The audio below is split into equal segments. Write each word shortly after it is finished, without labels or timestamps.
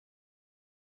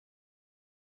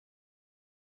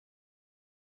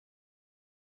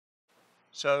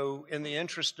So in the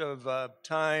interest of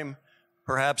time,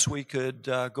 perhaps we could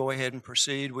go ahead and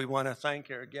proceed. We want to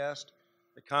thank our guest.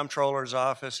 The Comptroller's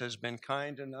Office has been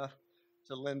kind enough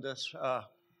to lend us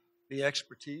the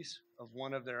expertise of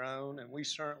one of their own, and we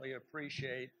certainly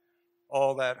appreciate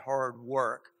all that hard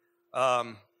work.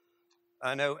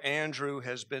 I know Andrew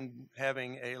has been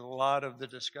having a lot of the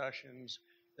discussions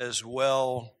as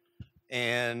well,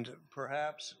 and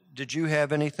perhaps, did you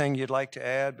have anything you'd like to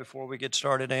add before we get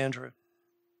started, Andrew?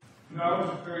 No, I was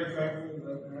just very thankful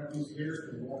that Matthew's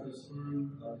here to walk us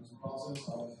through this process.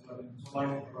 I was letting him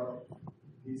explain, but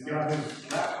he's got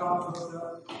his laptop hooked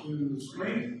up to the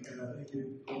screen, and I think it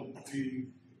will be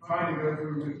trying to go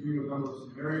through with you a number of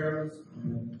scenarios,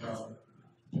 and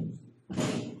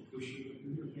we should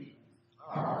do.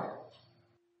 All right.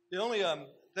 The only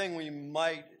thing we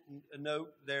might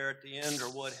note there at the end or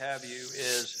what have you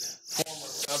is form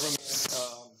of government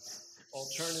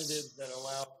alternatives that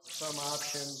allow some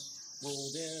options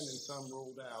ruled in and some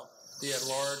ruled out, the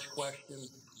at-large question,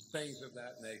 things of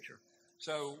that nature.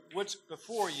 So what's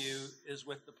before you is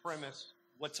with the premise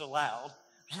what's allowed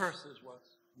versus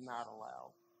what's not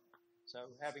allowed. So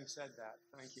having said that,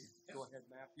 thank you. Go ahead,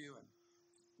 Matthew.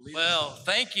 Well,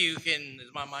 thank you.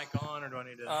 Is my mic on, or do I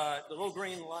need to? The little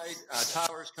green light,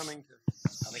 Tyler's coming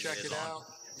to check it out.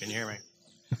 Can you hear me?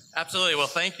 Absolutely. Well,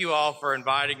 thank you all for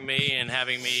inviting me and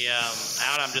having me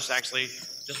out. I'm just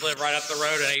live right up the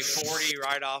road at 840,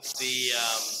 right off the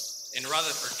in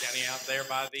Rutherford County, out there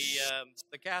by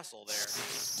the castle there.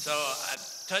 So I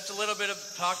talked a little bit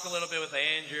with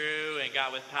Andrew and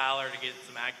got with Tyler to get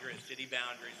some accurate city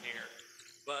boundaries here.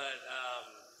 But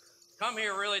come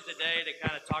here really today to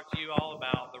kind of talk to you all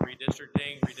about the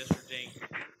redistricting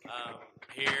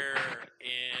here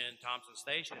in Thompson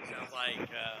Station. It sounds like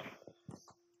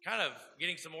kind of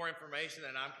getting some more information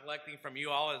that I'm collecting from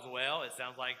you all as well. It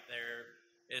sounds like there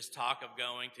is talk of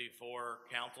going to 4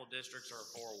 council districts or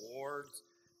 4 wards,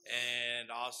 and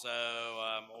also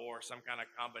or some kind of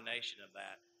combination of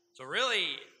that. So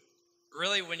really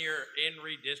when you're in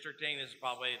redistricting, this is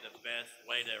probably the best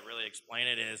way to really explain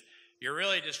it, is you're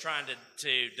really just trying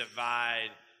to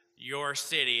divide your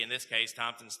city, in this case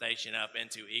Thompson Station, up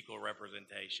into equal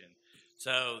representation.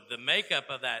 So the makeup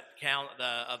of that count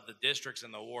of the districts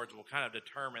and the wards will kind of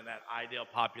determine that ideal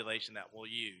population that we'll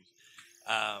use.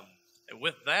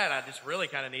 With that, I just really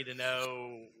kind of need to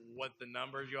know what the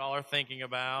numbers you all are thinking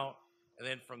about, and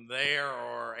then from there,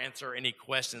 or answer any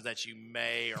questions that you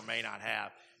may or may not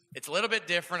have. It's a little bit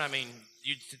different. I mean,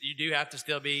 you do have to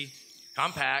still be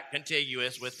compact,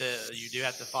 contiguous with you do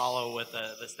have to follow with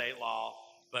the state law,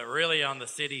 but really on the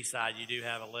city side, you do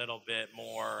have a little bit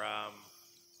more,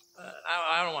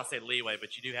 I don't want to say leeway,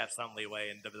 but you do have some leeway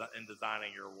in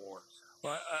designing your wards.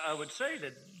 Well, I would say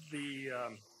that the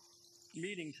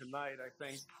meeting tonight, I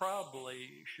think,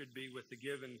 probably should be with the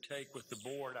give and take with the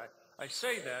board. I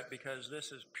say that because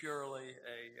this is purely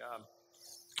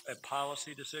a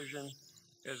policy decision.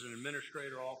 As an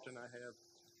administrator, often I have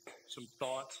some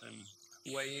thoughts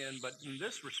and weigh in, but in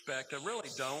this respect, I really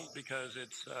don't, because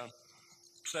it's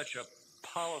such a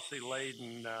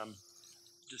policy-laden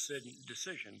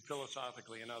decision,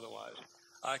 philosophically and otherwise.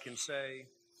 I can say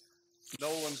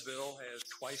Nolensville has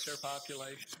twice their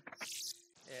population,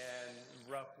 and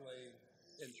roughly,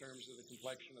 in terms of the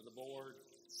complexion of the board,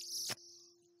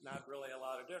 not really a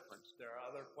lot of difference. There are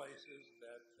other places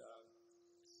that,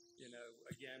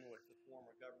 again, with the form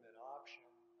of government option,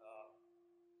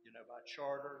 by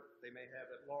charter, they may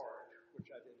have it large, which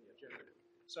I didn't agenda.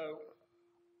 So,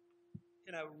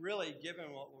 really,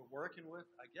 given what we're working with,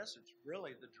 I guess it's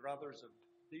really the druthers of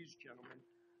these gentlemen,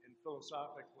 and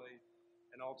philosophically,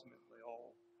 and ultimately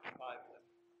all 5 of them,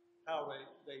 how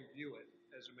they view it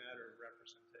as a matter of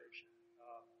representation.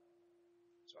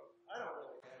 So I don't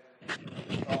really have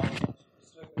any thoughts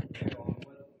specifically on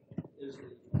what is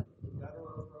the better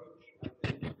approach. I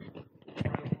think,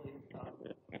 frankly,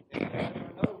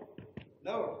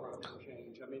 no approach will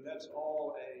change. I mean, that's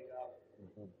all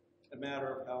a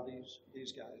matter of how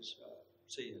these guys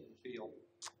see it and feel.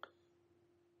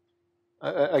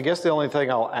 I guess the only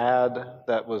thing I'll add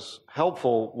that was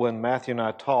helpful when Matthew and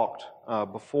I talked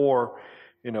before,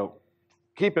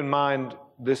 keep in mind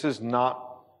this is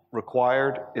not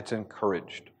required, it's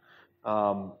encouraged.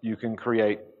 You can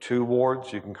create 2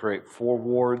 wards, you can create 4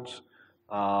 wards,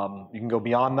 you can go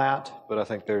beyond that, but I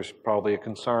think there's probably a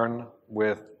concern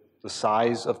with the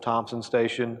size of Thompson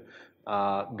Station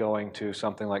going to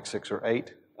something like 6 or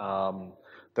 8.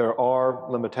 There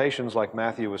are limitations like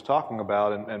Matthew was talking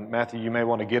about, and Matthew, you may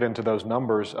want to get into those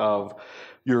numbers of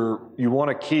you want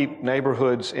to keep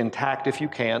neighborhoods intact if you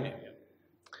can,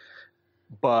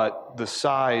 but the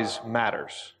size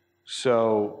matters.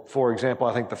 So, for example,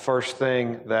 I think the first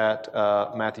thing that,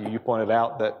 Matthew, you pointed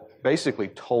out, that basically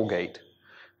Tollgate,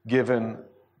 given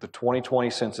the 2020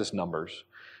 census numbers,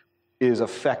 is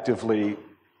effectively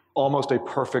almost a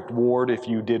perfect ward if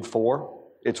you did 4.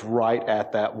 It's right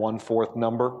at that 1/4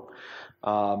 number.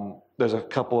 There's a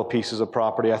couple of pieces of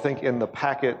property. I think in the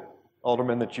packet,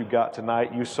 Alderman, that you got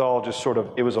tonight, you saw just sort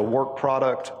of, it was a work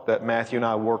product that Matthew and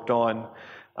I worked on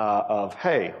of,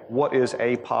 hey, what is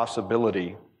a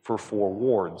possibility for 4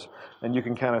 wards? And you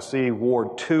can kind of see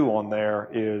Ward 2 on there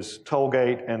is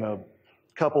Tollgate and a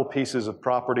couple pieces of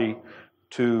property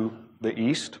to the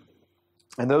east.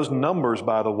 And those numbers,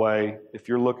 by the way, if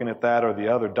you're looking at that or the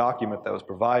other document that was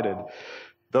provided,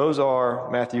 those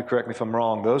are, Matthew, correct me if I'm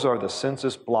wrong, those are the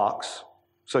census blocks.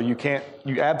 So you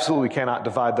absolutely cannot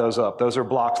divide those up. Those are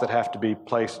blocks that have to be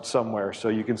placed somewhere. So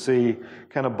you can see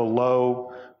kind of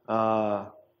below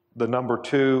the number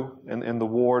 2 in the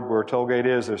ward where Tollgate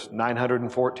is, there's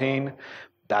 914.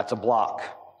 That's a block.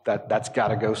 That's got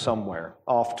to go somewhere.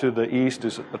 Off to the east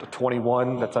is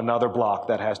 21. That's another block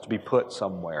that has to be put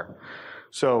somewhere.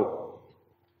 So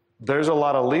there's a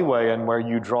lot of leeway in where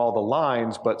you draw the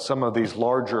lines, but some of these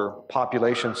larger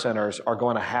population centers are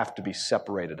going to have to be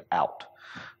separated out.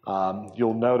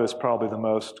 You'll notice probably the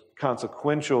most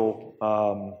consequential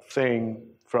thing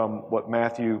from what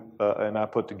Matthew and I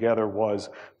put together was,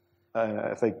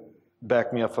 I think,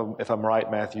 back me up if I'm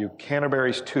right, Matthew,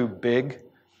 Canterbury's too big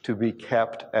to be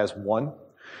kept as one.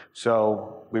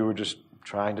 So we were just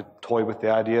trying to toy with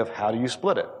the idea of how do you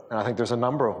split it? And I think there's a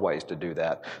number of ways to do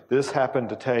that. This happened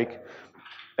to take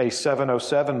a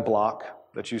 707 block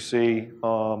that you see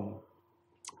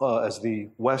as the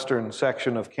western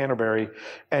section of Canterbury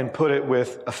and put it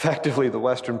with effectively the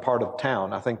western part of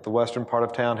town. I think the western part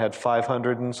of town had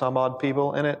 500 and some odd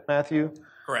people in it, Matthew?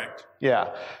 Correct.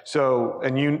 Yeah. So,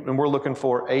 and we're looking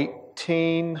for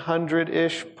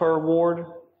 1,800-ish per ward?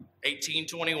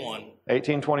 1821.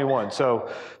 1821. So,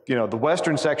 the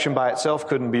western section by itself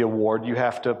couldn't be a ward. You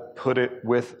have to put it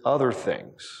with other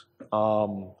things.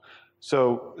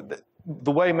 So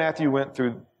the way Matthew went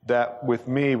through that with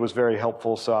me was very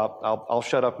helpful. So I'll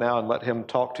shut up now and let him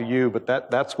talk to you. But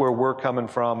that's where we're coming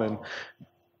from. And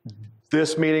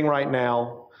this meeting right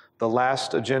now, the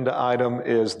last agenda item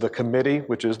is the committee,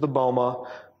 which is the BOMA,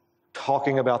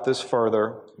 talking about this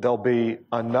further. There'll be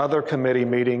another committee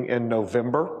meeting in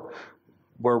November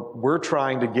where we're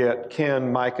trying to get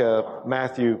Ken, Micah,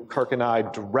 Matthew, Kirk, and I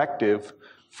directive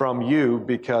from you,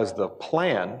 because the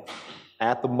plan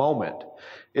at the moment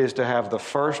is to have the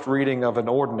first reading of an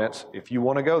ordinance, if you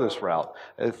want to go this route,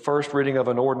 a first reading of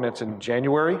an ordinance in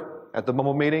January at the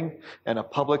BOMA meeting, and a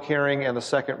public hearing and the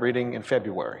second reading in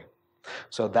February.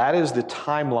 So that is the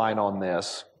timeline on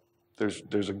this.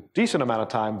 There's a decent amount of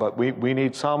time, but we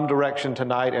need some direction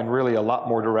tonight and really a lot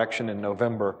more direction in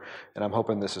November, and I'm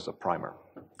hoping this is a primer.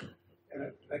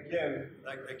 And again,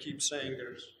 I keep saying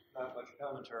there's not much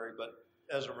commentary, but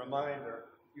as a reminder,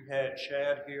 you had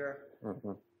Chad here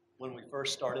when we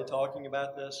first started talking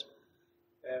about this.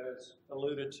 As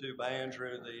alluded to by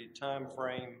Andrew, the time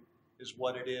frame is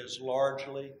what it is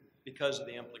largely because of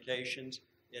the implications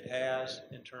it has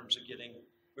in terms of getting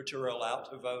material out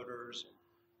to voters.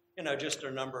 Just a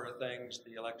number of things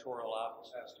the electoral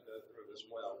office has to go through as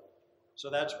well. So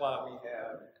that's why we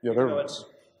have, it's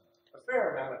a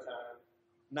fair amount of time,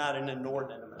 not an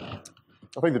inordinate amount.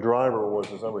 I think the driver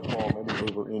was, as I recall,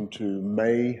 maybe we were into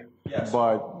May, Yes.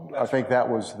 But I think that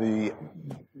was the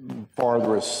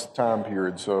farthest time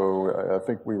period. So I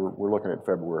think we're looking at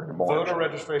February to March. Voter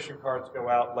registration cards go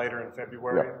out later in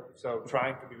February, so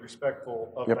trying to be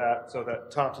respectful of that so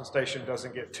that Thompson Station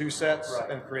doesn't get 2 sets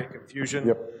and create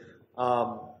confusion.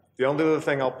 The only other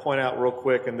thing I'll point out real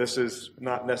quick, and this is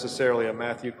not necessarily a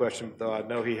Matthew question, though I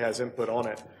know he has input on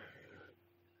it.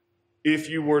 If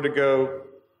you were to go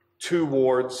 2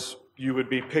 wards, you would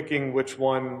be picking which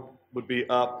one would be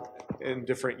up in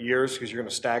different years because you're going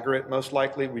to stagger it most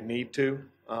likely. We need to.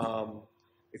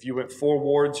 If you went 4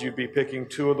 wards, you'd be picking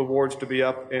 2 of the wards to be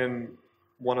up in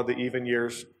one of the even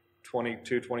years,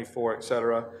 22, 24, et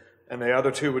cetera, and the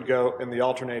other 2 would go in the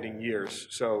alternating years.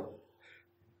 So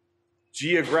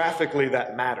geographically,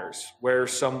 that matters, where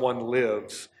someone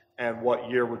lives and what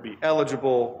year would be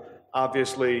eligible.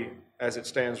 Obviously, as it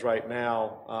stands right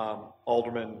now,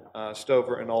 Alderman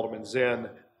Stover and Alderman Zinn,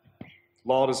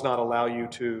 law does not allow you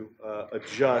to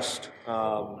adjust.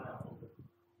 The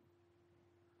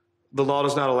law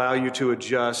does not allow you to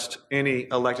adjust any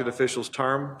elected official's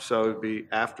term, so it would be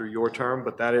after your term,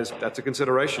 but that's a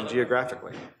consideration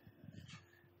geographically.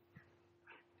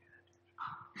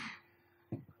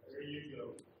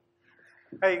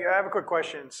 Hey, I have a quick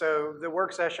question. So the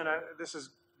work session, this is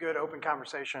good open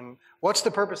conversation. What's the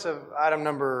purpose of item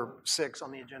number 6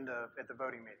 on the agenda at the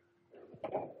voting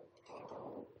meeting?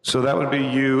 So that would be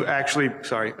you actually,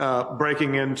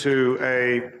 breaking into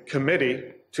a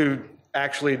committee to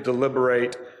actually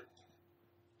deliberate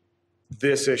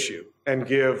this issue and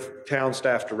give town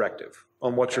staff directive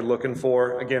on what you're looking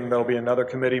for. Again, there'll be another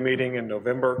committee meeting in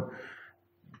November.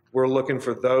 We're looking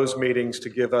for those meetings to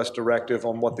give us directive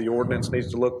on what the ordinance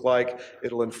needs to look like.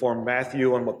 It'll inform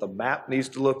Matthew on what the map needs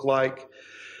to look like.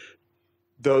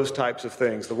 Those types of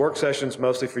things. The work session's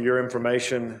mostly for your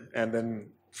information, and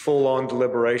then full-on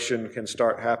deliberation can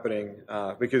start happening.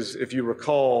 Because if you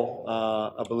recall,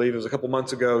 I believe it was a couple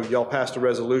months ago, y'all passed a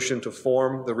resolution to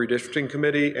form the redistricting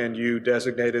committee, and you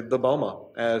designated the BOMA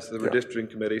as the redistricting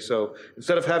committee. So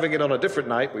instead of having it on a different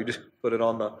night, we just put it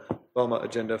on the BOMA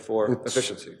agenda for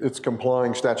efficiency. It's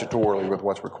complying statutorily with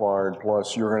what's required,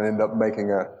 plus you're going to end up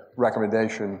making a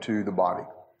recommendation to the body.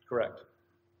 Correct.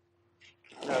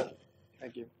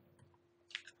 Thank you.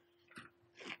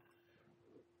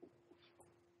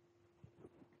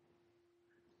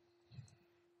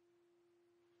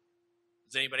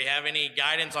 Does anybody have any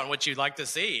guidance on what you'd like to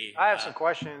see? I have some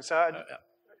questions.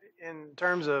 In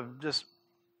terms of just,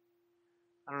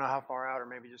 I don't know how far out, or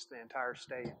maybe just the entire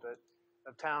state, but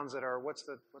of towns that are, what's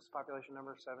the population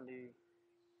number? 70,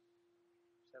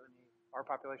 our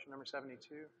population number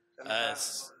 72?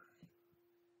 75?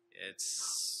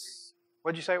 It's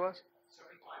What'd you say it was?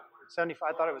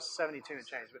 75. I thought it was 72 and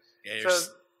change. But yeah,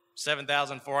 so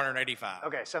 7,485.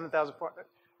 Okay, 7,400.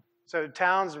 So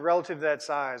towns relative to that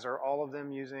size, are all of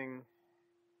them using,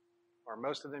 or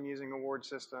most of them using a ward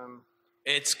system?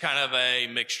 It's kind of a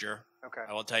mixture. Okay.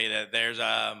 I will tell you that there's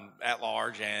at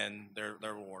large and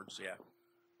their wards, yeah.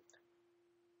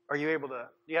 Are you able to,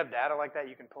 do you have data like that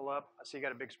you can pull up? I see you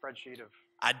got a big spreadsheet of.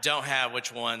 I don't have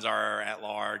which ones are at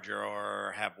large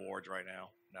or have wards right now.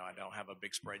 No, I don't have a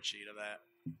big spreadsheet of that.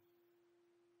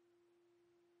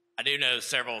 I do know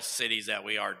several cities that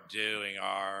we are doing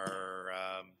are,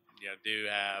 do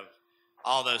have,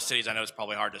 all those cities, I know it's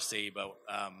probably hard to see, but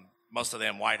most of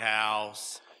them, White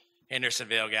House,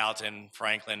 Hendersonville, Gallatin,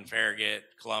 Franklin, Farragut,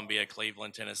 Columbia,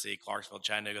 Cleveland, Tennessee, Clarksville,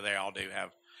 Chattanooga, they all do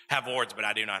have wards, but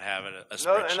I do not have a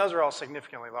spreadsheet. And those are all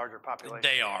significantly larger populations.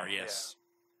 They are, yes.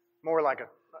 Yeah. More like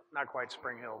not quite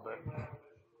Spring Hill, but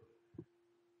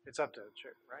it's up to,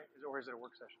 right? Or is it a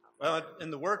work session? Well,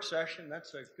 in the work session,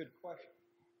 that's a good question.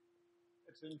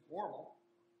 It's informal.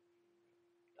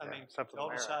 I mean, y'all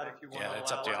decide if you want to allow it. Yeah,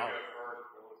 it's up to y'all.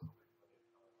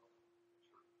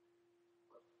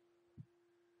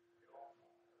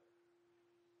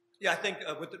 Yeah, I think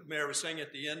what the mayor was saying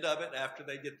at the end of it, after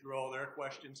they get through all their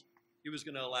questions, he was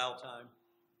going to allow time.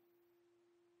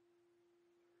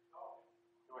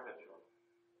 Go ahead,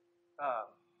 Sean.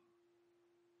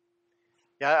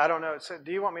 Yeah, I don't know. So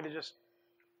do you want me to just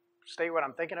state what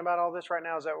I'm thinking about all this right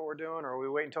now? Is that what we're doing, or are we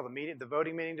waiting until the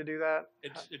voting meeting to do that?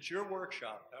 It's your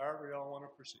workshop, however y'all want to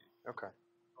proceed. Okay.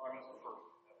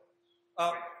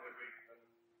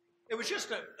 It was just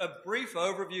a brief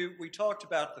overview. We talked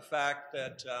about the fact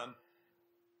that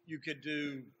you could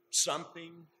do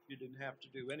something. You didn't have to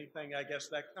do anything. I guess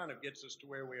that kind of gets us to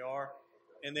where we are.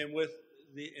 And then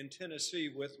in Tennessee,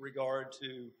 with regard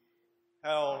to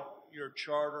how your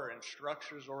charter and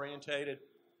structure is orientated,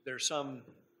 there's some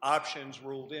options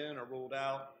ruled in or ruled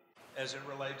out as it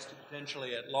relates to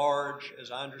potentially at large.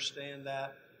 As I understand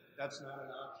that, that's not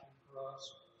an option for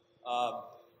us.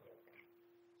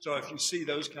 So if you see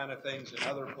those kind of things in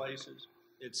other places,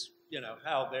 it's,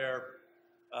 how they're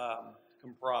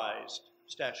comprised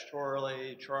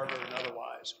statutorily, charter, and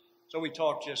otherwise. So we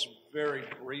talked just very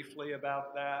briefly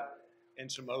about that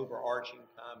and some overarching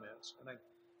comments. And I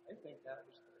think that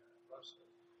was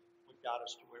what got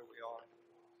us to where we are.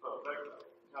 So that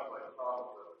sounds like a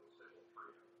problem with decision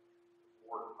tree.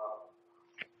 Ward about.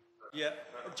 Yeah,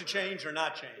 to change or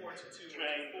not change. Or to change.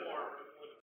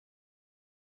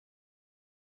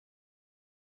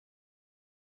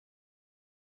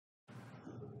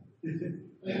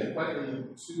 Yeah, likely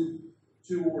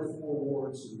two or four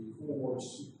wards, and 4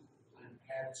 wards, and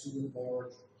add 2 at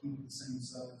large, keep it the same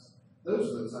size. Those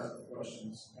are the type of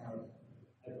questions kind of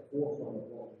at the forefront of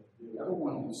what we do.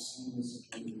 Everyone who's seen this in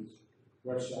communities,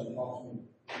 workshop, talking,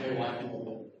 they like the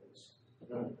local place.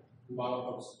 A lot of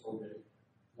folks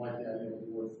like the idea of the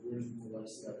word, original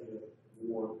likes the idea of the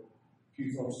ward. A few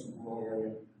folks in the rural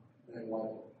area, they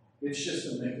like it. It's just a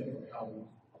makeup of how we,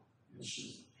 it's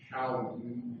just how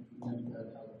we implement that,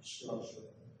 how we structure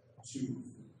to,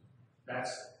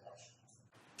 that's the question.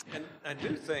 And I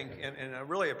do think, and I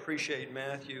really appreciate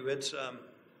Matthew, it's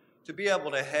to be able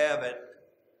to have it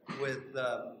with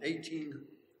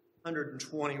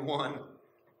 1,821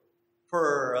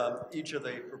 per each of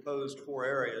the proposed 4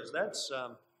 areas.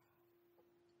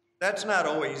 That's not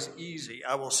always easy.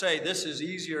 I will say this is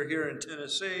easier here in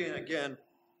Tennessee, and again,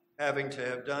 having to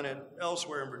have done it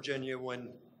elsewhere in Virginia when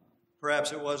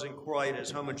perhaps it wasn't quite as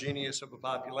homogeneous of a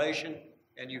population,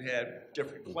 and you had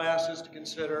different classes to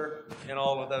consider and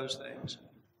all of those things.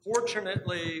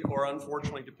 Fortunately, or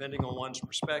unfortunately, depending on one's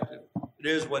perspective, it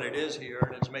is what it is here,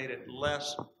 and it's made it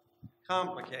less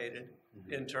complicated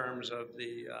in terms of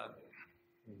the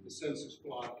census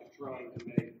block and trying to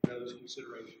make those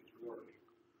considerations work.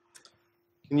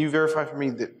 Can you verify for me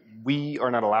that we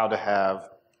are not allowed to have,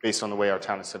 based on the way our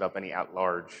town is set up, any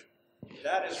at-large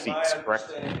That is my seats,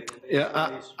 correct? understanding.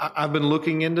 Yeah, I've been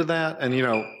looking into that, and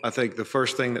I think the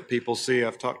first thing that people see,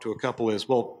 I've talked to a couple, is,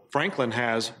 well, Franklin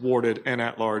has warded an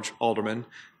at-large alderman.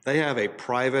 They have a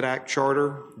private act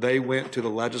charter. They went to the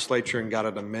legislature and got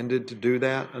it amended to do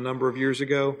that a number of years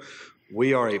ago.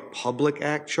 We are a public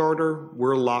act charter.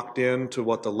 We're locked into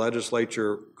what the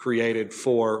legislature created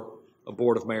for a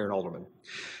board of mayor and aldermen.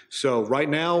 So right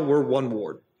now, we're 1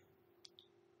 ward.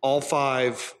 All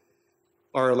 5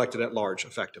 are elected at large,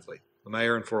 effectively, the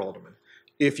mayor and 4 aldermen.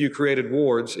 If you created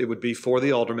wards, it would be for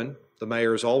the alderman. The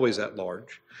mayor is always at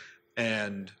large.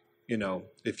 And,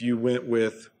 if you went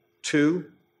with 2,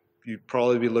 you'd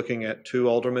probably be looking at 2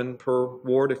 aldermen per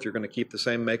ward if you're going to keep the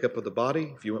same makeup of the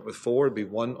body. If you went with 4, it'd be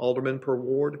 1 alderman per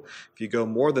ward. If you go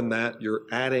more than that, you're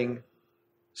adding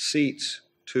seats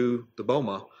to the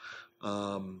BOMA.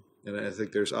 And I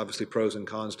think there's obviously pros and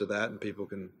cons to that, and people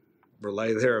can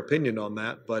relay their opinion on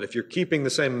that. But if you're keeping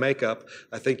the same makeup,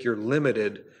 I think you're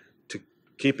limited to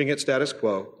keeping it status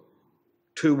quo,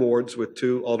 2 wards with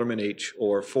 2 aldermen each,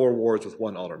 or 4 wards with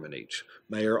 1 alderman each.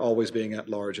 Mayor always being at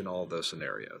large in all of those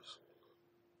scenarios.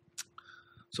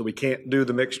 So we can't do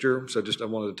the mixture, so I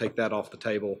wanted to take that off the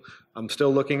table. I'm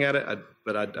still looking at it,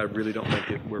 but I really don't think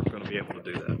we're going to be able to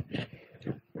do that.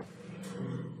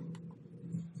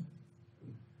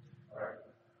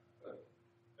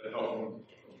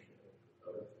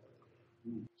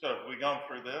 So have we gone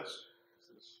through this?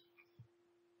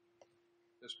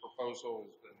 This proposal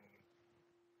has been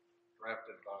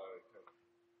drafted by.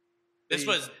 This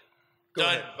was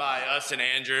done by us and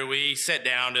Andrew. We sat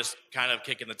down, just kind of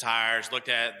kicking the tires, looked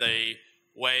at the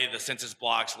way the census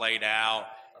blocks laid out,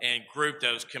 and grouped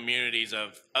those communities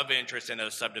of interest in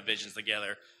those subdivisions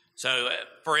together. So,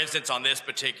 for instance, on this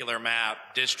particular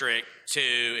map, District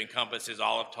 2 encompasses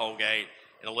all of Tollgate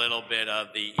and a little bit of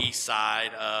the east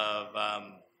side of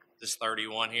this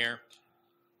 31 here.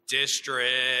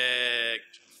 District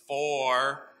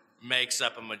 4 makes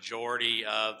up a majority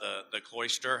of the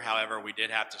cloister. However, we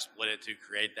did have to split it to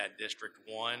create that District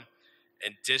 1.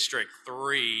 And District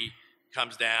 3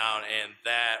 comes down, and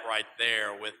that right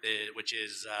there with it, which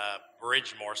is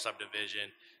Bridgemore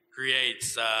subdivision,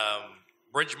 creates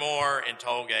Bridgemore and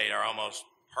Tollgate are almost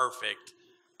perfect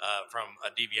from a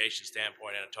deviation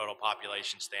standpoint and a total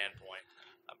population standpoint.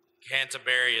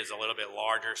 Canterbury is a little bit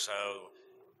larger, so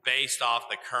based off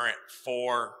the current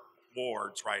 4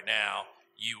 wards right now,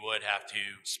 you would have to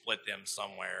split them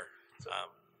somewhere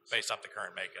based off the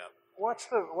current makeup. What's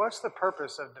the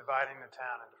purpose of dividing the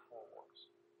town into 4 wards?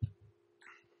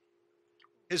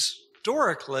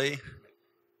 Historically,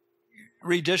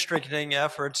 redistricting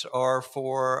efforts are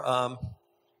for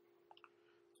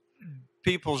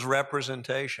people's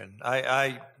representation.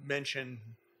 I mentioned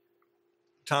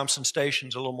Thompson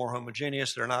Station's a little more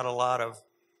homogeneous. There are not a lot of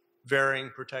varying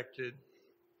protected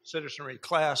citizenry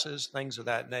classes, things of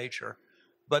that nature.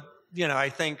 But, I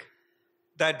think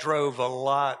that drove a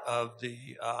lot of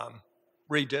the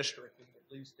redistricting,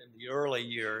 at least in the early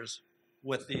years,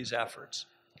 with these efforts.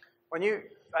 I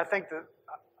think that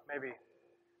maybe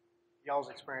y'all's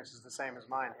experience is the same as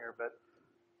mine here, but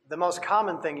the most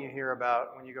common thing you hear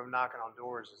about when you go knocking on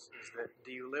doors is that,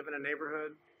 do you live in a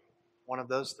neighborhood, one of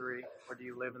those 3, or do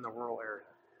you live in the rural area?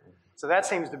 So that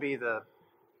seems to be I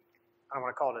don't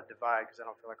want to call it a divide because I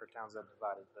don't feel like our town's that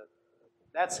divided, but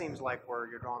that seems like where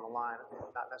you're drawing the line,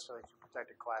 not necessarily for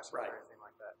protected classes or anything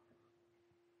like that.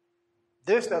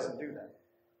 This doesn't do that,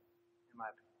 in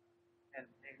my opinion.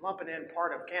 And lumping in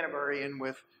part of Canterbury in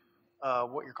with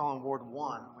what you're calling Ward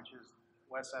 1, which is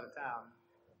west side of town,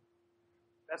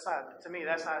 to me,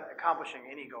 that's not accomplishing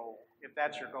any goal, if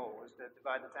that's your goal, is to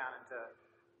divide the town into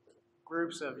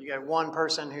groups of, you got one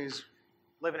person who's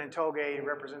living in Tollgate who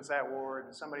represents that ward,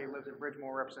 and somebody who lives in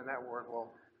Bridgemore represents that ward.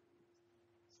 Well,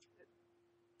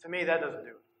 to me, that doesn't do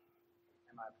it,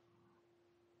 in my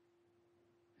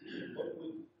opinion. What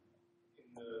would,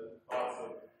 in the thoughts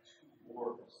of 2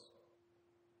 wards,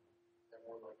 that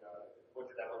were like what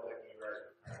did that look like when you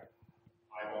were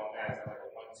eyeball that? Like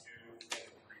a 1, 2,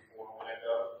 3, 4 would end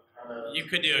up kind of you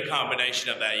could do a combination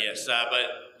of that, yes.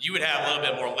 But you would have a little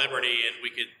bit more liberty, and we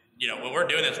could, when we're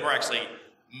doing this, we're actually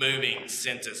moving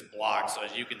census blocks. So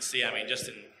as you can see, I mean, just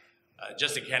in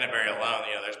Canterbury alone,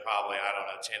 there's probably,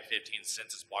 10, 15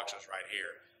 census blocks just right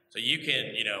here. So you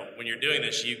can, when you're doing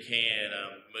this, you can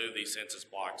move these census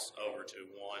blocks over to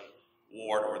one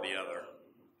ward or the other.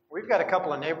 We've got a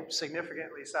couple of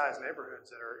significantly sized neighborhoods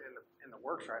that are in the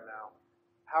works right now.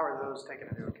 How are those taken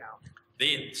into account?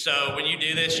 So when you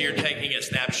do this, you're taking a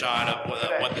snapshot of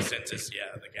what the census,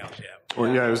 the count,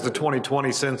 Well, yeah, it was the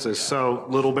 2020 census. So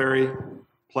Littleberry,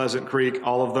 Pleasant Creek,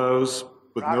 all of those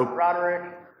with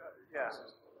Roderick,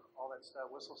 all that stuff,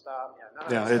 Whistle Stop,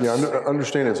 none of that.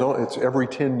 Understand it's every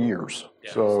 10 years.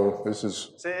 Yeah. So this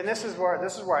is. See, and this is where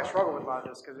I struggle with a lot of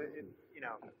this, because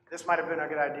this might have been a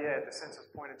good idea at the census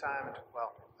point in time.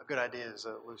 Well, a good idea is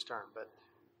a loose term, but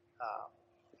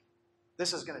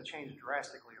this is going to change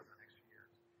drastically over the next few years.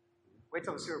 Wait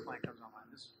till the sewer plant comes online.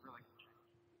 This is really going to change.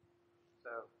 So.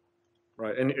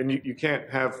 Right, and you can't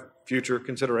have future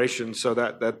considerations, so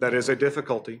that is a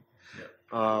difficulty.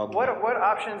 What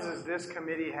options does this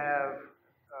committee have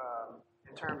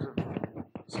in terms of,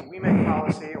 so we make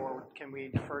policy, or can we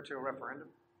defer to a referendum?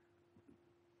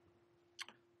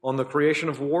 On the creation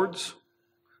of wards,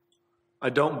 I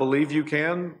don't believe you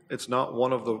can. It's not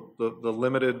one of the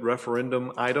limited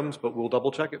referendum items, but we'll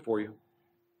double check it for you.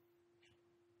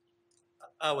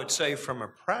 I would say from a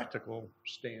practical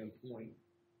standpoint,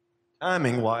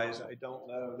 timing-wise, I don't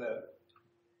know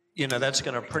that, that's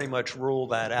going to pretty much rule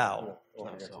that out.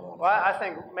 Well, I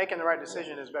think making the right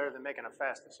decision is better than making a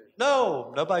fast decision.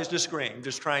 No, nobody's disagreeing. I'm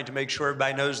just trying to make sure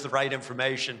everybody knows the right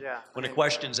information when a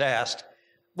question's asked.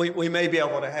 We may be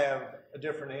able to have a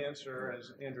different answer,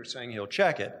 as Andrew's saying he'll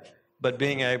check it, but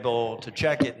being able to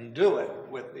check it and do it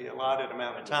with the allotted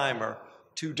amount of time are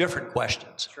two different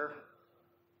questions. Sure.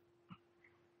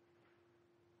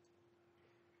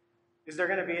 Is there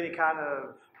going to be any kind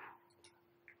of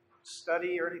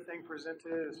study or anything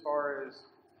presented as far as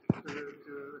to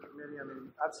the committee? I mean,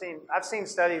 I've seen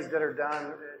studies that are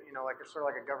done, like it's sort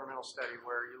of like a governmental study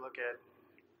where you look at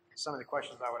some of the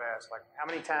questions I would ask, like how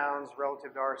many towns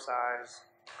relative to our size,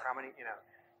 or how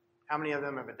many of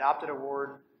them have adopted a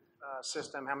ward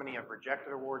system, how many have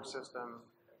rejected a ward system,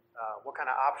 what kind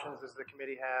of options does the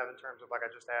committee have in terms of, like I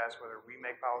just asked, whether we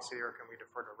make policy or can we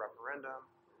defer to a referendum?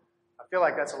 I feel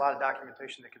like that's a lot of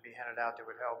documentation that could be handed out that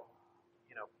would help,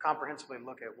 comprehensively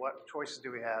look at what choices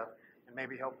do we have, and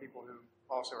maybe help people who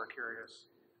also are curious,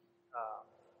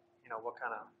 what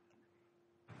kind of,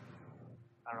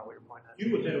 I don't know what your point is.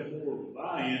 You would have more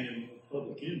buy-in and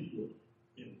public input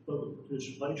and public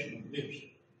participation in this.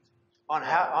 On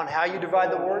how you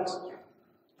divide the wards?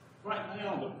 Right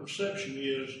now, the perception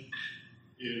is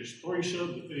 3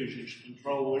 subdivisions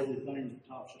control everything that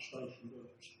Thompson Station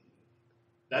does.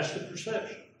 That's the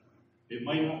perception. It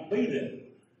may not be that,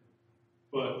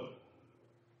 but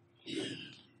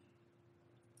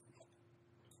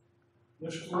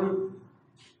this group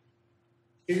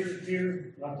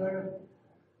here, right there,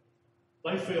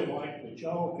 they feel like that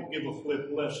y'all could give a flip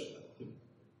lesson.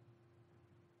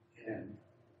 And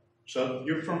so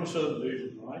you're from a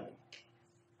subdivision, right?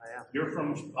 I am. You're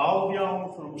from, all of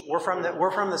y'all are from.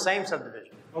 We're from the same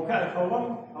subdivision. Okay, hold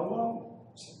on.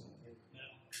 Now,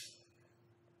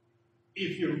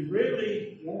 if you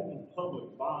really want the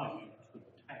public buy-in to the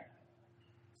town,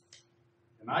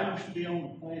 and I used to be on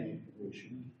the planning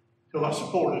commission till I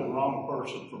supported the wrong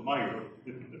person for mayor,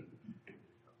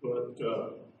 but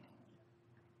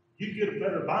you get a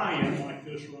better buy-in like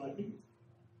this right here.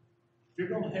 You're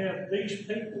going to have these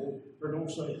people who are going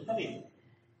to say, hey,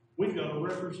 we've got a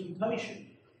representation.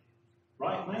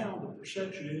 Right now, the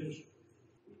perception is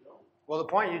we don't. Well, the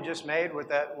point you just made with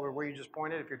that, where you just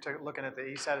pointed, if you're looking at the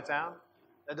east side of town,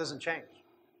 that doesn't change.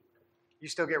 You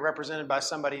still get represented by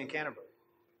somebody in Canterbury.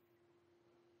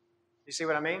 You see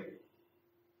what I mean?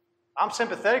 I'm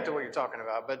sympathetic to what you're talking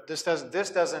about, but this doesn't,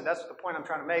 that's the point I'm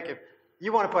trying to make. If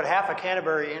you want to put half of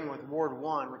Canterbury in with Ward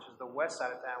 1, which is the west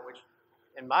side of town, which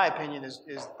in my opinion is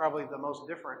probably the most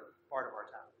different part of our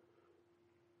town.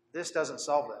 This doesn't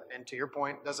solve that. And to your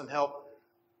point, doesn't help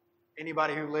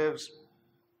anybody who lives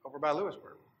over by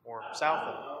Lewisburg or south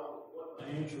of it. I know what the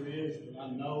answer is, but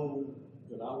I know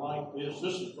that I like this.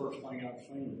 This is the first thing I've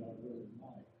seen that I really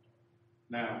like.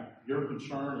 Now, your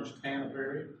concern is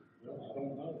Canterbury. Well, I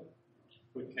don't know.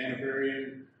 Put Canterbury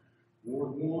in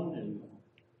Ward 1 and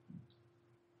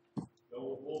go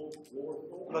with Ward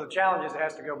 4. Well, the challenge is it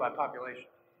has to go by population.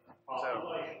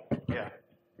 Population. So, yeah.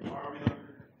 Are we under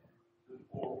the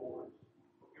 4 wards?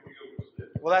 What can we go with this?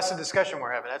 Well, that's the discussion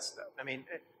we're having.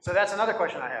 So that's another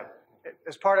question I have.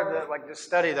 as part of the, like, this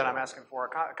study that I'm asking for,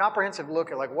 a comprehensive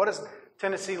look at, like, what does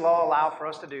Tennessee law allow for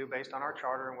us to do based on our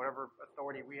charter and whatever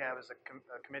authority we have as a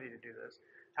committee to do this?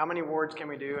 How many wards can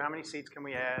we do? How many seats can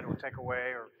we add or take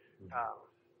away, or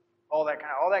all that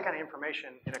kind of information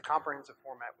in a comprehensive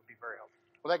format would be very helpful.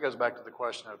 Well, that goes back to the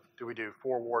question of, do we do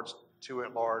 4 wards, 2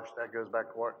 at large? That goes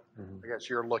back to what I guess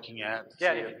you're looking at. To see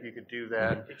if you could do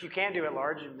that. If you can't do it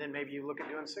large, then maybe you look at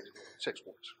doing 6 wards. 6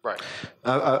 wards, right.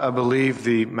 I believe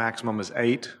the maximum is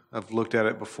 8. I've looked at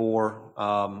it before.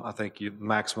 I think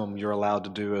maximum you're allowed to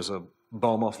do as a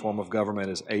BOMA form of government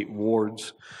is 8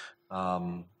 wards.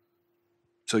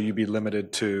 So you'd be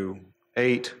limited to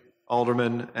 8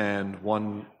 aldermen and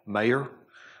 1 mayor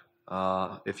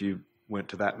if you went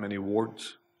to that many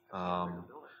wards.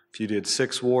 If you did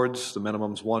 6 wards, the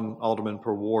minimum's 1 alderman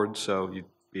per ward, so you'd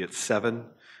be at 7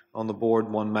 on the board,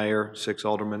 1 mayor, 6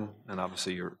 aldermen, and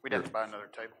obviously we'd have to buy another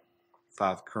table.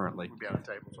 5 currently. We'd be out of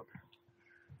tables. Okay.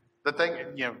 The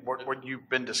thing, you know, what you've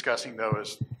been discussing though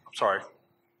is, I'm sorry.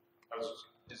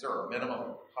 Is there a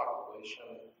minimum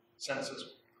population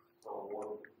census per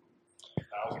ward?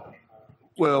 1,000 people?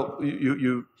 Well,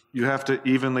 you have to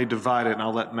evenly divide it, and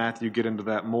I'll let Matthew get into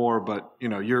that more, but, you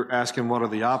know, you're asking what are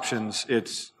the options.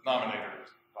 It's Nominated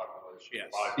population.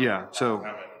 Yes. Yeah, so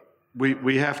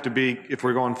we have to be, if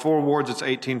we're going 4 wards, it's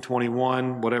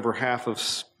 1821, whatever half of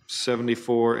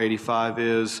 7485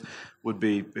 is, would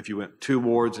be if you went 2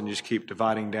 wards and you just keep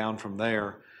dividing down from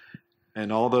there.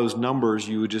 And all those numbers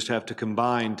you would just have to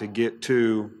combine to get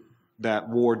to that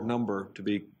ward number to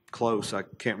be close. I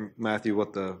can't, Matthew,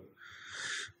 what the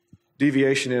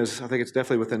deviation is. I think it's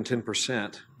definitely within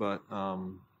 10%, but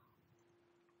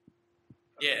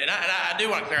yeah, and I do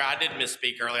want to clear, I did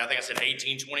misspeak earlier. I think I said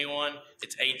 1821.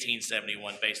 It's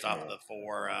 1871 based off of the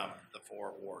four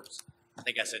wards. I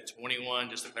think I said 21,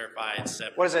 just to clarify, it's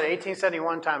 7. What is it,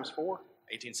 1871 times 4?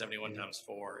 1871 times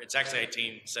 4. It's actually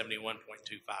 1871.25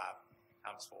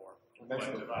 times 4.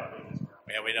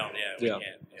 Yeah, we don't. Yeah, we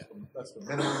can't. Yeah. That's the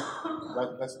minimum.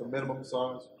 That's the minimum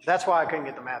size. That's why I couldn't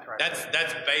get the math right. That's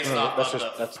based off of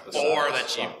the 4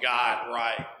 that you've got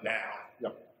right now.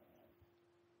 Yep.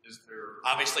 Is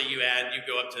there? Obviously, you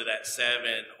go up to that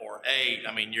 7 or 8.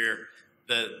 I mean,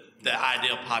 the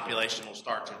ideal population will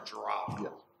start to drop.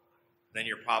 Yes. Then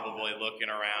you're probably looking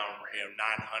around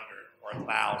 900 or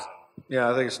 1,000. yeah,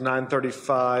 I think it's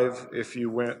 935 if you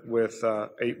went with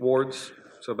 8 wards,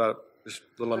 so about just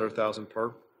a little under 1,000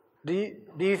 per. Do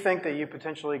you think that you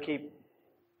potentially keep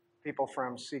people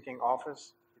from seeking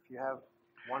office if you have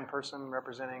one person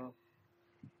representing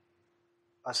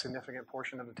a significant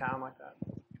portion of the town like that?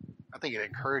 I think it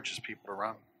encourages people to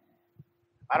run.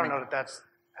 I don't know that that's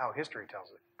how history tells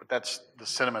it. But that's the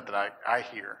sentiment that I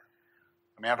hear.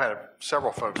 I mean, I've had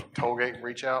several folks from Tollgate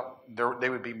reach out. They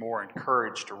would be more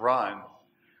encouraged to run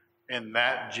in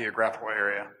that geographical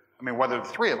area. I mean, whether the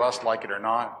 3 of us like it or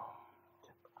not,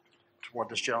 what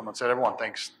this gentleman said, everyone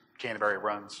thinks Canterbury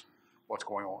runs what's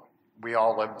going on. We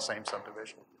all live in the same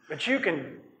subdivision. But you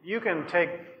can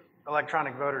take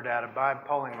electronic voter data by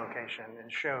polling location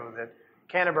and show that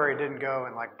Canterbury didn't go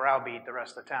and like browbeat the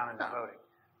rest of the town into voting.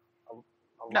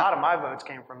 A lot of my votes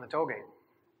came from the Tollgate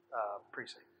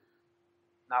precinct,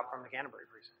 not from the Canterbury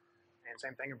precinct. And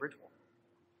same thing in Bridgeport.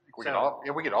 We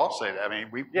could all say that. I mean,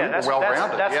 we were that's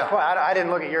well-rounded. That's the point. I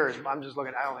didn't look at yours. I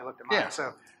only looked at mine. Yeah.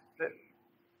 So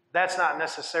that's not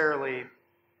necessarily,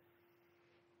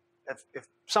 if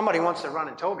somebody wants to run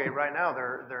in Tollgate right now,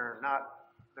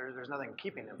 there's nothing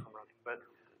keeping them from running. But,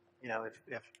 you know,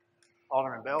 if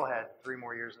Alderman Bell had 3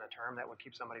 more years in a term, that would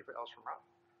keep somebody else from running.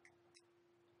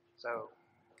 So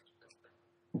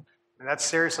that's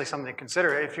seriously something to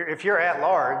consider. If you're at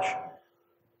large,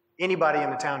 anybody in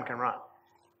the town can run.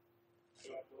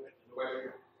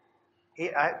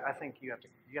 I think you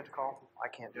have to call. I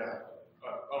can't do that.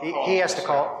 He has to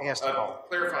call. He has to call.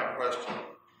 Clarifying question.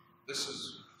 This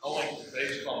is only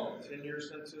based on the 10-year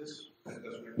census,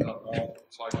 because we've done all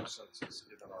cycle census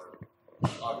given our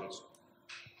obvious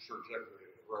trajectory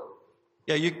of the road.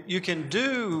 Yeah, you can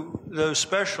do those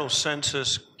special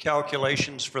census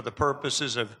calculations for the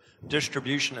purposes of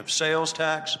distribution of sales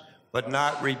tax, but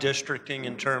not redistricting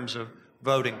in terms of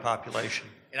voting population.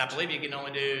 And I believe you can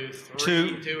only do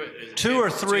 2 or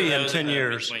 3 in 10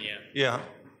 years. Yeah.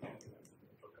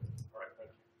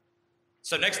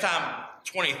 So next time,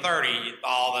 2030,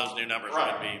 all those new numbers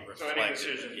would be reflected. So any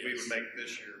decisions we would make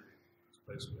this year is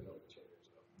basically another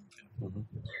 10 years.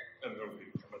 And there'll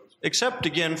be Except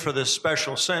again for this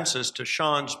special census, to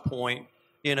Sean's point,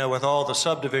 you know, with all the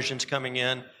subdivisions coming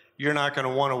in, you're not going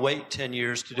to want to wait 10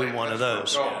 years to do one of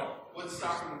those. What's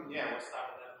stopping them from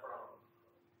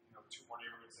 2 more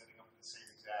neighborhoods ending up with the same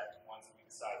exact ones? I mean,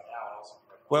 inside the house.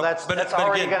 Well, that's but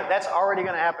already again, that's already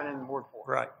going to happen in Ward 4.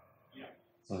 right. Yeah.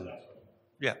 So that's what.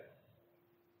 Yeah.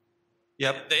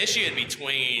 Yep. The issue in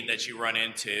between that you run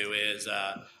into is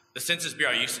the Census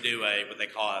Bureau used to do what they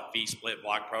call a fee split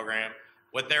block program.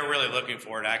 What they're really looking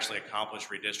for to actually accomplish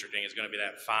redistricting is going to be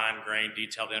that fine-grained,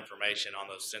 detailed information on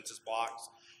those census blocks.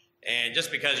 And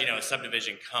just because, a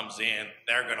subdivision comes in,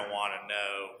 they're going to want to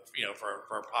know, for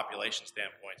a population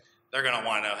standpoint, they're going to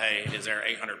want to know, hey, is there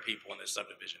 800 people in this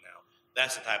subdivision now?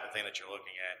 That's the type of thing that you're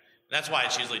looking at. And that's why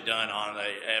it's usually done on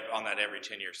that every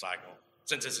 10-year cycle.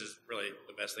 Census is really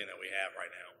the best thing that we have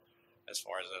right now as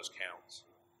far as those counts.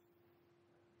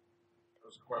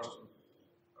 There's a question.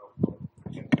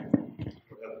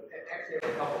 Actually, I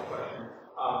have a couple of questions.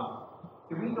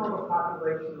 Do we know the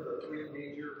population of the three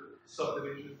major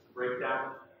subdivisions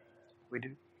breakdown? We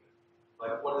do.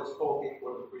 Like what is Colgate,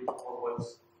 what is Bridgeport,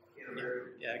 what's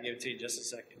Canterbury? Yeah, I'll give it to you in just a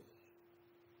second.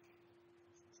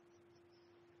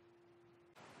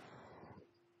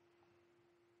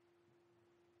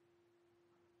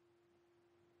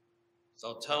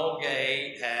 So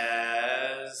Tollgate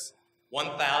has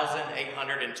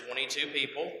 1,822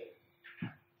 people.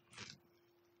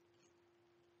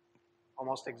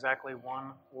 Almost exactly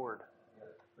one ward.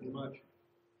 Pretty much.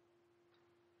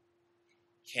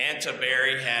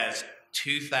 Canterbury has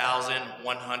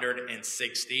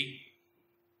 2,160.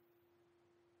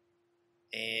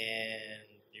 And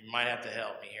you might have to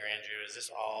help me here, Andrew. Is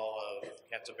this all of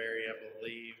Canterbury, I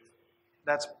believe?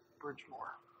 That's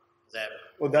Bridgemore. Is that?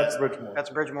 Well, that's Bridgemore.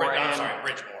 That's Bridgemore I'm sorry,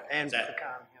 Bridgemore. and Is that,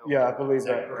 Pecan Hill. Yeah, I believe is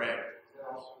that that. correct?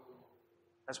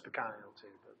 That's Pecan Hill too,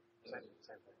 but same thing.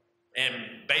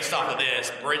 And based off of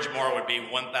this, Bridgemore would be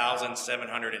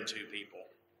 1,702 people.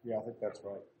 Yeah, I think that's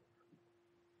right.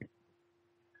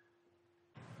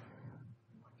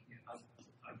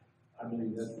 I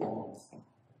believe that's wrong.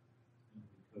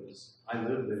 Because I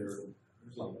live there, and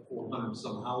there's like 400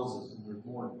 some houses, and there's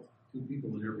more than 2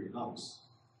 people in every house.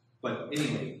 But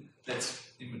anyway,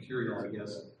 that's immaterial, I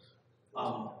guess.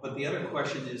 But the other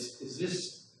question is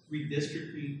this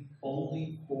redistricting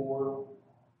only for,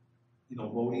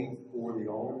 voting for the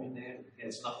alderman? It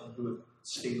has nothing to do with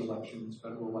state elections,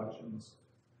 federal elections.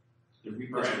 The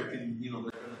redistricting, they're going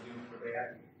to do for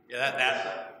that.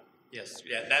 Yeah, yes,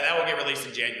 yeah, that will get released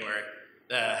in January.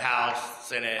 The House,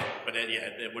 Senate, but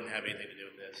it wouldn't have anything to do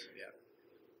with this. Yeah.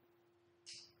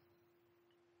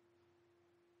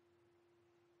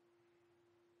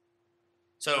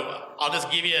 So I'll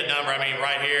just give you a number. I mean,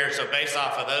 right here. So based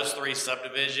off of those 3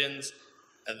 subdivisions,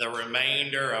 the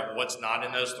remainder of what's not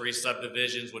in those 3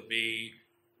 subdivisions would be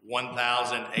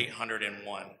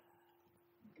 1,801.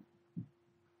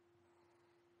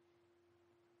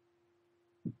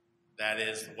 That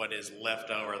is what is left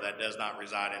over that does not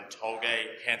reside in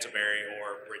Tollgate, Canterbury,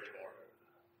 or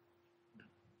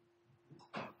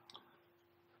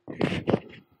Bridgemore.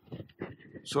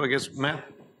 So I guess, Matt?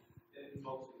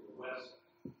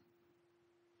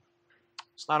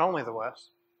 It's not only the west.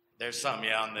 There's some,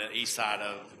 on the east side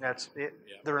of. That's it.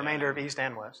 Yeah. The remainder of east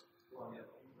and west.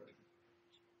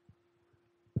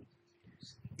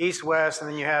 East, west,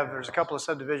 and then there's a couple of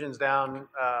subdivisions down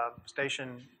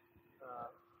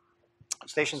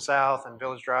Station South and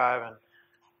Village Drive and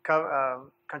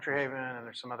Country Haven, and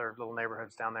there's some other little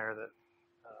neighborhoods down there that.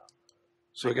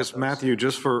 So I guess, Matthew,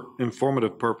 just for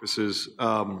informative purposes,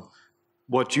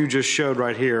 what you just showed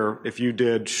right here, if you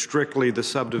did strictly the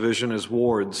subdivision as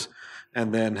wards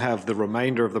and then have the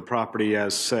remainder of the property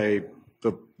as, say,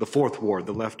 the 4th ward,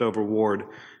 the leftover ward,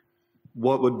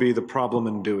 what would be the problem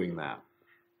in doing that?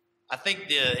 I think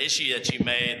the issue that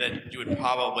you would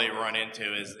probably run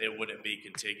into is it wouldn't be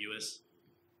contiguous.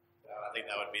 I think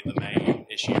that would be the main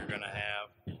issue you're going to have.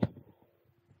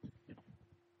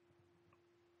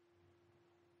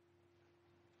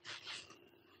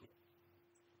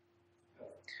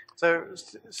 So,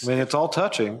 I mean, it's all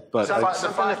touching, but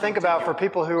something to think about for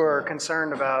people who are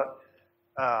concerned about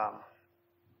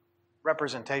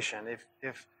representation.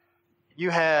 If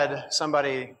you had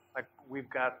somebody, like we've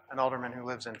got an alderman who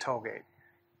lives in Tollgate,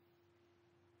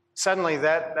 suddenly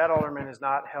that alderman is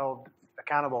not held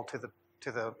accountable to the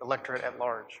electorate at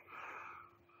large.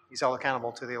 He's held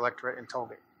accountable to the electorate in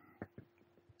Tollgate.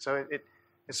 So it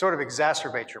sort of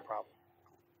exacerbates your problem,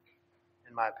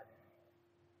 in my opinion.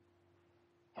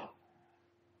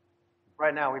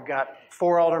 Right now, we've got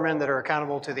 4 aldermen that are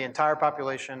accountable to the entire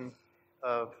population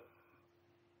of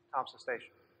Thompson Station.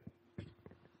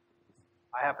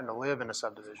 I happen to live in a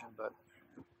subdivision, but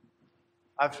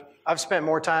I've spent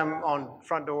more time on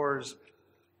front doors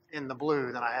in the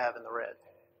blue than I have in the red.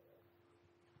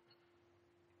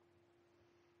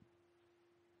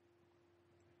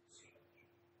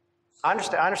 I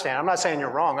understand. I'm not saying you're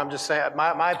wrong. I'm just saying,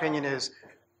 my opinion is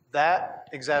that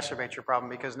exacerbates your problem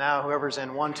because now whoever's in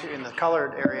in the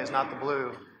colored area is not the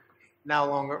blue, no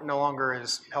longer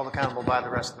is held accountable by the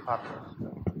rest of the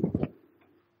population.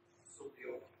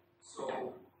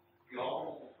 So the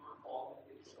all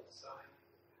gets assigned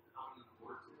how many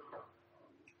words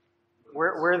there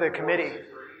are? We're the committee.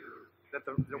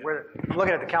 I'm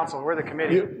looking at the council. We're the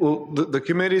committee. Well, the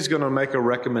committee is going to make a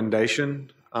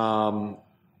recommendation.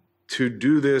 To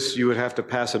do this, you would have to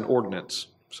pass an ordinance.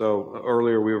 So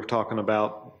earlier we were talking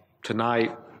about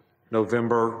tonight,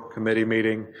 November committee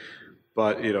meeting.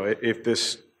 But if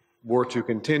this were to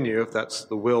continue, if that's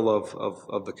the will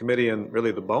of the committee and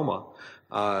really the BOMA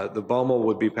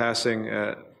would be passing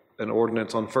an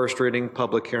ordinance on first reading,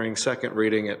 public hearing, second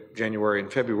reading at January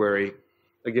and February.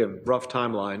 Again, rough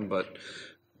timeline, but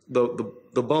the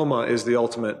BOMA is the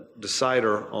ultimate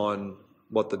decider on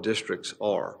what the districts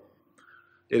are.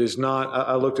 It is not,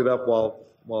 I looked it up while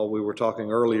we were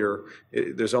talking earlier,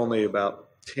 there's only about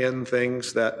 10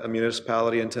 things that a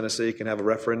municipality in Tennessee can have a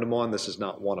referendum on. This is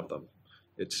not one of them.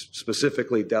 It's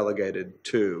specifically delegated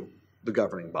to the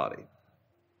governing body.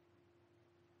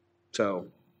 So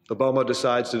the BOMA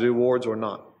decides to do wards or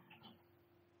not.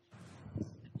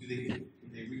 Do they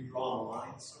redraw the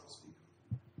lines, so to speak?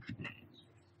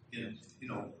 And,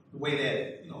 the way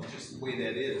that, just the way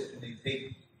that is, and they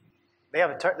take. They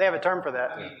have a term for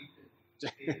that. I mean,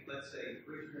 let's say,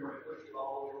 push it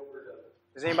all the way over to.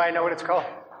 Does anybody know what it's called?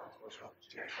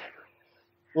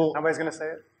 Well, nobody's going to say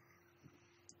it?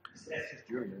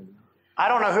 I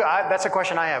don't know that's a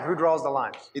question I have. Who draws the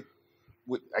lines?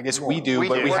 I guess we do,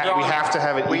 but we have to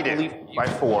have it equally by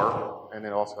 4, and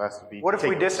it also has to be. What if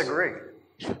we disagree?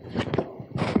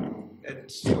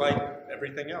 It's like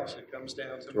everything else. It comes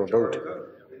down to To a vote.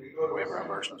 We have our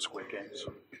version of Squid Games.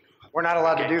 We're not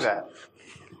allowed to do that.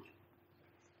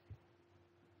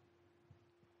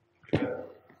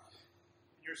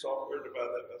 Your software divide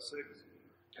that by 6. You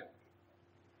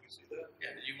see that? Yeah,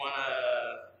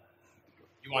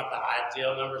 you want the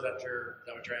ideal numbers that what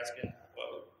you're asking?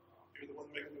 Well, you're the one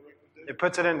making the recommendation. It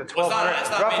puts it into Well, it's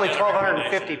not roughly making the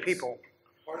 1,250 recommendations. people.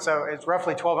 So it's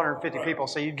roughly 1,250 people.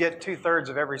 So you get 2/3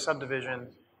 of every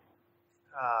subdivision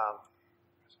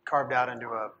carved out into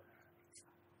a.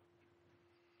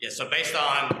 Yeah, so based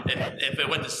on, if it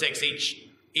went to 6,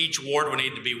 each ward would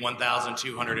need to be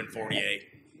 1,248.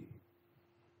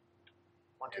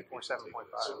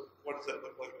 1,247.5. So what does that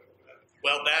look like?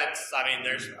 Well,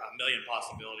 there's a million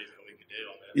possibilities that we could do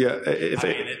on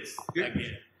this. Yeah,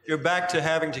 You're back to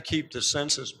having to keep the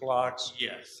census blocks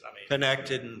Yes,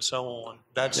 connected and so on.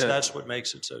 That's what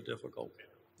makes it so difficult.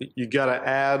 you got to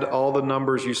add all the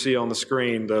numbers you see on the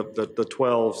screen, the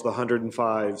 12s, the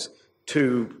 105s,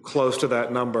 to close to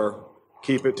that number,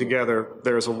 keep it together,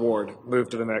 there's a ward, move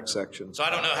to the next section. So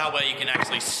I don't know how well you can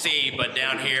actually see, but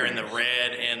down here in the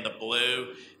red and the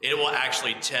blue, it will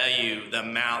actually tell you the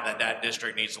amount that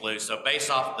district needs to lose. So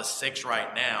based off of the 6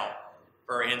 right now,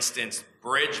 for instance,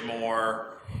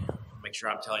 Bridgemore, make sure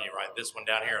I'm telling you right, this one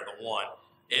down here, the 1,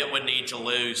 it would need to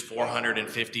lose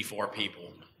 454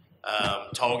 people.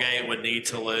 Tollgate would need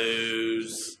to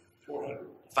lose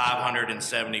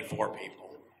 574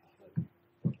 people.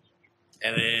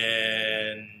 And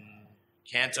then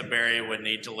Canterbury would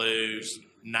need to lose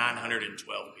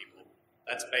 912 people.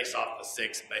 That's based off the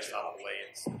 6, based off the way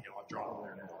it's drawn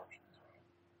there.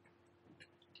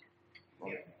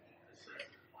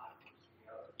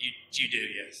 You do,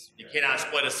 yes. You cannot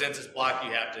split a census block.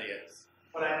 You have to, yes.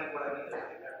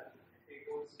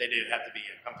 They do have to be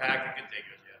compact and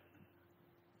contiguous,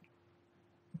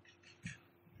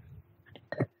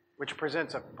 yeah. Which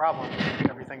presents a problem with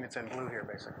everything that's in blue here,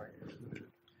 basically.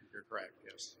 You're correct,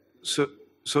 yes.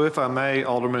 So if I may,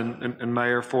 Alderman and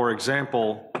Mayor, for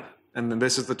example, and then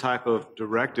this is the type of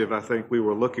directive I think we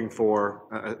were looking for.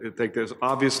 I think there's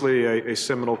obviously a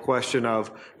seminal question of,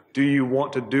 do you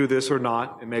want to do this or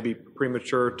not? It may be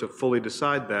premature to fully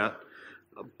decide that,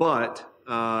 but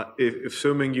if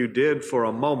assuming you did for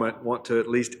a moment want to at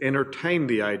least entertain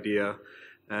the idea,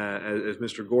 as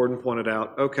Mr. Gordon pointed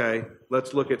out, okay,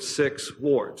 let's look at 6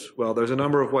 wards. Well, there's a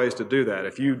number of ways to do that.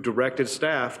 If you directed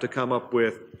staff to come up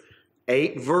with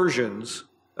 8 versions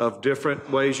of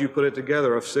different ways you put it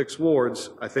together of 6 wards,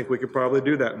 I think we could probably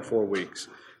do that in 4 weeks.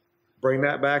 Bring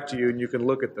that back to you and you can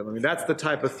look at them. I mean, that's the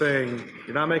type of thing,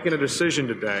 you're not making a decision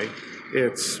today.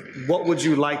 It's what would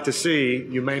you like to see?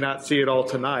 You may not see it all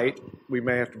tonight. We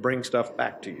may have to bring stuff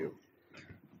back to you.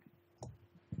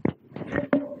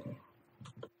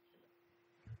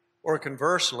 Or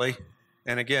conversely,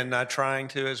 and again, not trying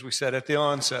to, as we said at the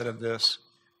onset of this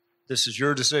is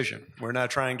your decision. We're not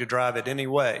trying to drive it any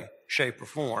way, shape, or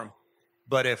form.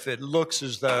 But if it looks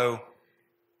as though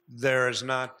there is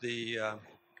not the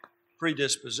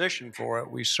predisposition for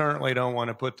it, we certainly don't want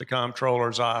to put the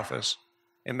comptroller's office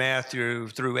and Matthew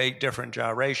through 8 different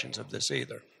gyrations of this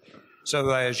either. So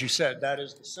as you said, that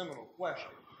is the seminal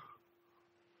question.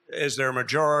 Is there a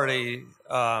majority,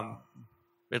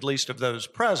 at least of those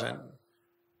present,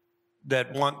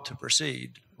 that want to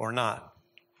proceed or not?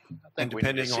 I think And we need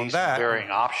to depending see on some that,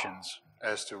 varying options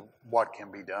as to what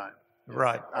can be done.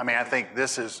 right. I mean, I think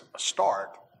this is a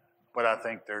start, but I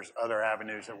think there's other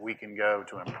avenues that we can go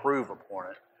to improve upon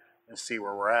it and see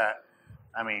where we're at.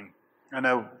 I mean, I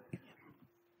know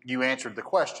you answered the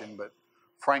question, but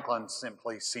Franklin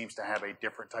simply seems to have a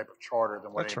different type of charter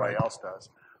than what That's anybody right. else does.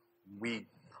 We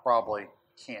probably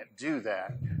can't do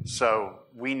that. So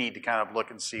we need to kind of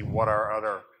look and see what our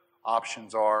other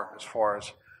options are as far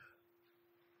as,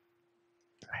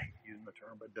 I hate using the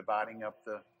term, but dividing up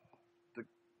the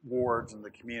wards and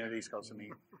the communities, because I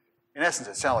mean, in essence,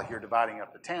 it sounds like you're dividing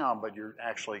up the town, but you're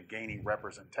actually gaining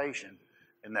representation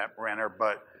in that manner.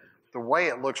 But the way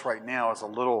it looks right now is a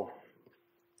little,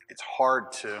 it's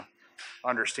hard to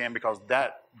understand because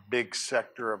that big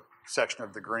section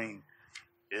of the green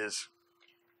is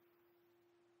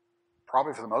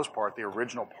probably for the most part the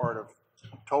original part of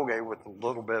Tollgate with a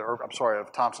little bit, or I'm sorry,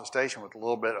 of Thompson Station with a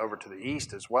little bit over to the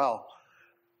east as well.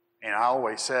 And I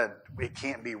always said it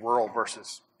can't be rural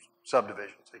versus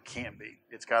subdivisions. It can't be.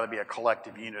 It's got to be a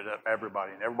collective unit of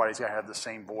everybody, and everybody's got to have the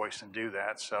same voice and do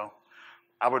that. So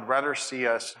I would rather see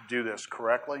us do this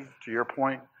correctly, to your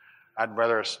point. I'd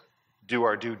rather us do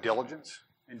our due diligence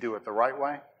and do it the right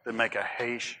way than make a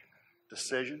hasty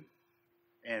decision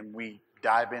and we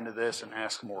dive into this and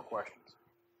ask more questions.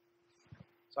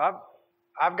 So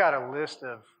I've got a list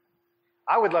of,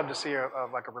 I would love to see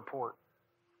like a report.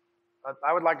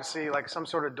 I would like to see like some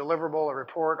sort of deliverable, a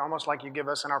report, almost like you give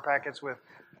us in our packets with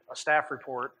a staff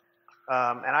report.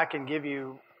 And I can give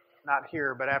you, not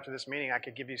here, but after this meeting, I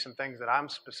could give you some things that I'm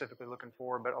specifically looking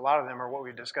for, but a lot of them are what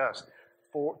we discussed.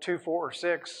 2, 4, or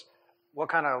 6, what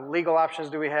kind of legal options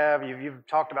do we have? You've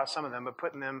talked about some of them, but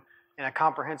putting them in a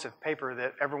comprehensive paper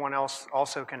that everyone else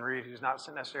also can read who's not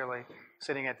necessarily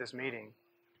sitting at this meeting.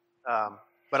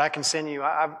 But I can send you,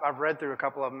 I've read through a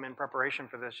couple of them in preparation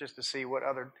for this just to see what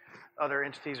other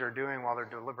entities are doing while they're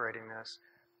deliberating this.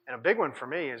 And a big one for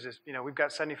me is just, you know, we've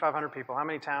got 7,500 people. How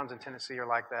many towns in Tennessee are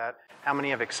like that? How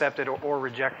many have accepted or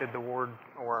rejected the ward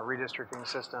or redistricting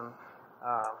system?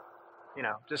 You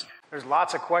know, just there's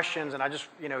lots of questions, and I just,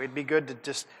 you know, it'd be good to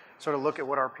just sort of look at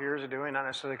what our peers are doing, not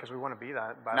necessarily because we want to be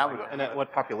that. And at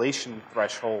what population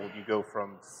threshold you go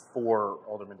from 4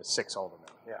 aldermen to 6 aldermen?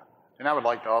 Yeah. And I would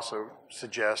like to also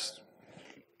suggest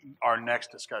our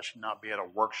next discussion not be at a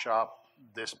workshop,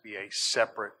 this be a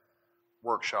separate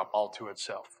workshop all to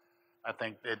itself. I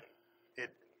think it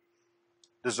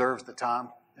deserves the time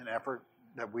and effort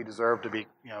that we deserve to be,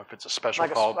 you know, if it's a special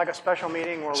call. Like a special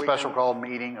meeting where called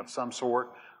meeting of some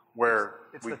sort where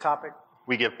it's the topic.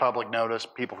 We give public notice,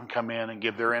 people can come in and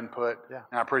give their input. Yeah.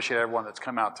 And I appreciate everyone that's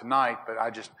come out tonight, but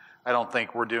I don't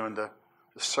think we're doing the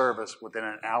service within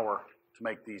an hour to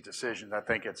make these decisions. I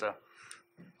think it's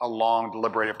a long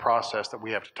deliberative process that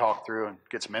we have to talk through and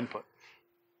get some input.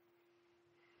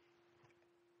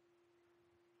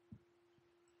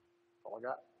 That's all I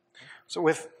got. So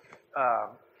with, I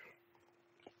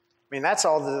mean, that's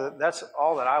all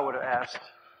that I would have asked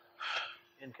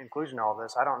in conclusion to all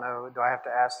this. I don't know, do I have to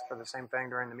ask for the same thing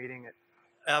during the meeting?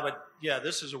 But yeah,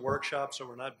 this is a workshop, so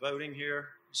we're not voting here.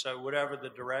 So whatever the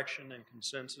direction and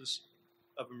consensus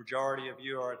of a majority of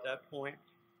you are at that point,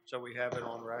 so we have it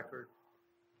on record.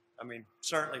 I mean,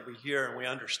 certainly we hear and we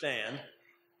understand.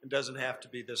 It doesn't have to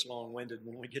be this long-winded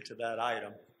when we get to that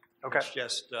item. Okay. It's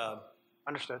just...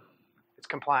 Understood. It's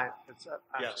compliant.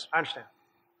 Yes. I understand.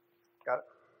 Got it.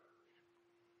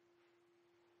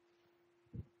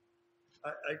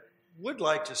 I would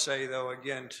like to say, though,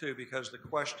 again, too, because the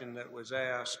question that was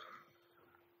asked,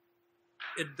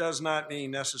 it does not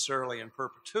mean necessarily in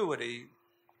perpetuity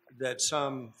that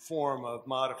some form of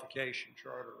modification,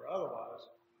 charter or otherwise,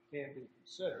 can't be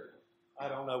considered. I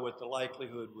don't know what the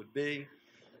likelihood would be,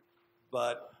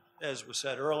 but as was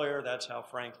said earlier, that's how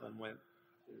Franklin went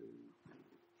through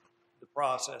the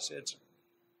process. It's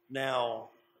now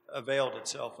availed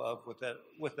itself of with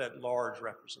that large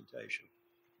representation.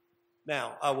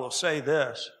 Now, I will say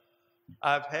this.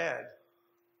 I've had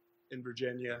in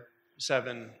Virginia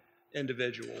 7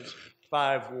 individuals,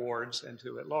 5 wards, and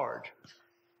 2 at large.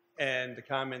 And the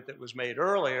comment that was made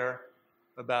earlier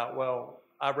about, well,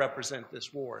 I represent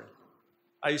this ward.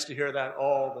 I used to hear that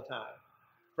all the time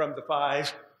from the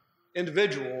 5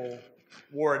 individual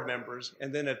ward members,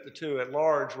 and then at the 2 at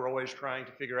large, we're always trying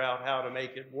to figure out how to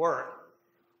make it work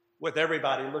with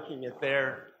everybody looking at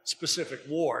their specific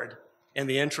ward and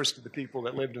the interest of the people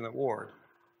that lived in the ward.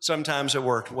 Sometimes it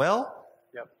worked well.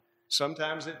 Yep.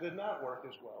 Sometimes it did not work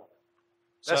as well.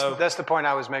 That's the point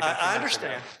I was making. I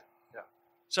understand. Yeah.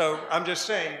 So I'm just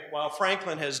saying, while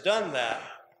Franklin has done that,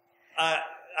 I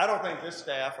don't think this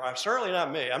staff, or certainly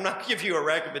not me, I'm not going to give you a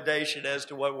recommendation as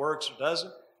to what works or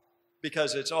doesn't,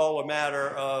 because it's all a matter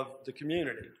of the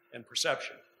community and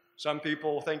perception. Some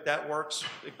people think that works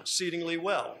exceedingly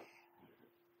well.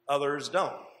 Others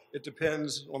don't. It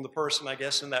depends on the person, I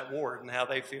guess, in that ward and how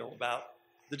they feel about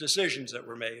the decisions that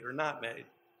were made or not made.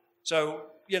 So,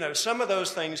 you know, some of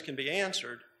those things can be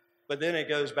answered, but then it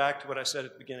goes back to what I said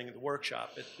at the beginning of the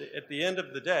workshop. At the end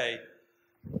of the day,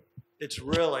 it's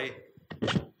really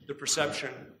the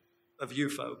perception of you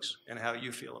folks and how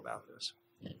you feel about this.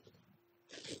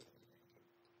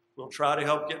 We'll try to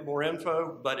help get more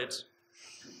info, but it's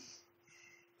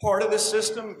part of this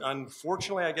system,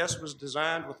 unfortunately, I guess, was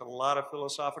designed with a lot of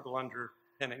philosophical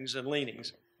underpinnings and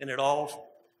leanings, and it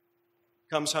all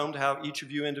comes home to how each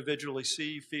of you individually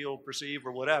see, feel, perceive,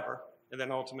 or whatever, and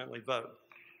then ultimately vote.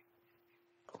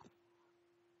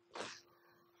 We'll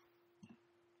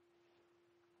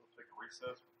take a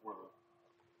recess before the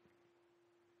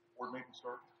board meeting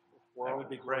starts. That would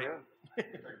be great. Take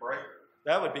a break.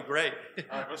 That would be great.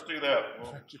 All right, let's do that.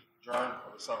 We'll adjourn at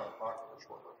 7 o'clock for a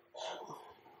short break.